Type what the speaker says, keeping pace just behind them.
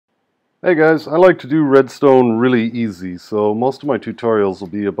Hey guys, I like to do Redstone really easy, so most of my tutorials will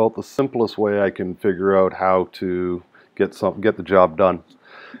be about the simplest way I can figure out how to get the job done.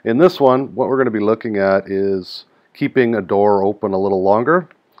 In this one, what we're going to be looking at is keeping a door open a little longer,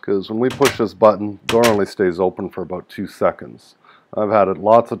 because when we push this button, the door only stays open for about 2 seconds. I've had it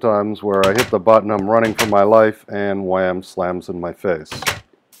lots of times where I hit the button, I'm running for my life, and wham, slams in my face.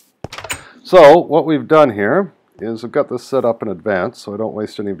 So what we've done here is I've got this set up in advance so I don't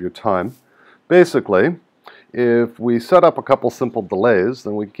waste any of your time. Basically, if we set up a couple simple delays,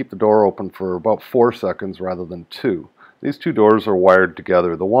 then we can keep the door open for about 4 seconds rather than 2. These two doors are wired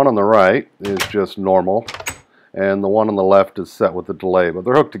together. The one on the right is just normal, and the one on the left is set with a delay, but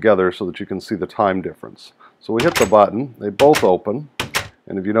they're hooked together so that you can see the time difference. So we hit the button, they both open,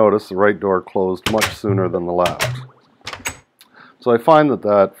 and if you notice, the right door closed much sooner than the left. So I find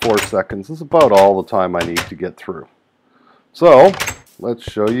that 4 seconds is about all the time I need to get through. So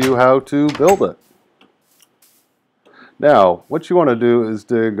let's show you how to build it. Now, what you want to do is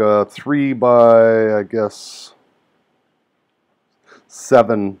dig a 3 by, I guess,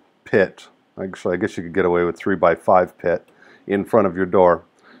 7 pit. Actually, I guess you could get away with 3 by 5 pit in front of your door.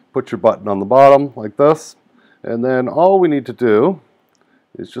 Put your button on the bottom like this, and then all we need to do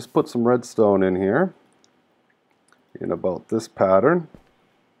is just put some redstone in here in about this pattern,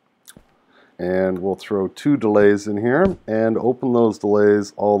 and we'll throw 2 delays in here and open those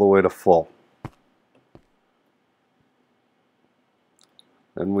delays all the way to full.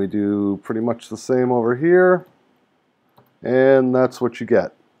 Then we do pretty much the same over here, and that's what you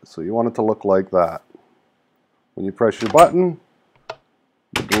get. So you want it to look like that. When you press your button,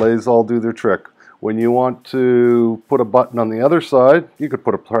 the delays all do their trick. When you want to put a button on the other side, you could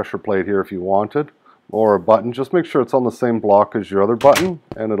put a pressure plate here if you wanted, or a button. Just make sure it's on the same block as your other button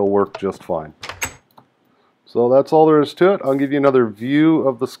and it'll work just fine. So that's all there is to it. I'll give you another view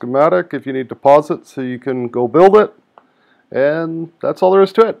of the schematic if you need to pause it so you can go build it. And that's all there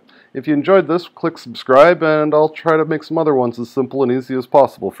is to it. If you enjoyed this, click subscribe and I'll try to make some other ones as simple and easy as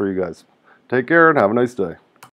possible for you guys. Take care and have a nice day.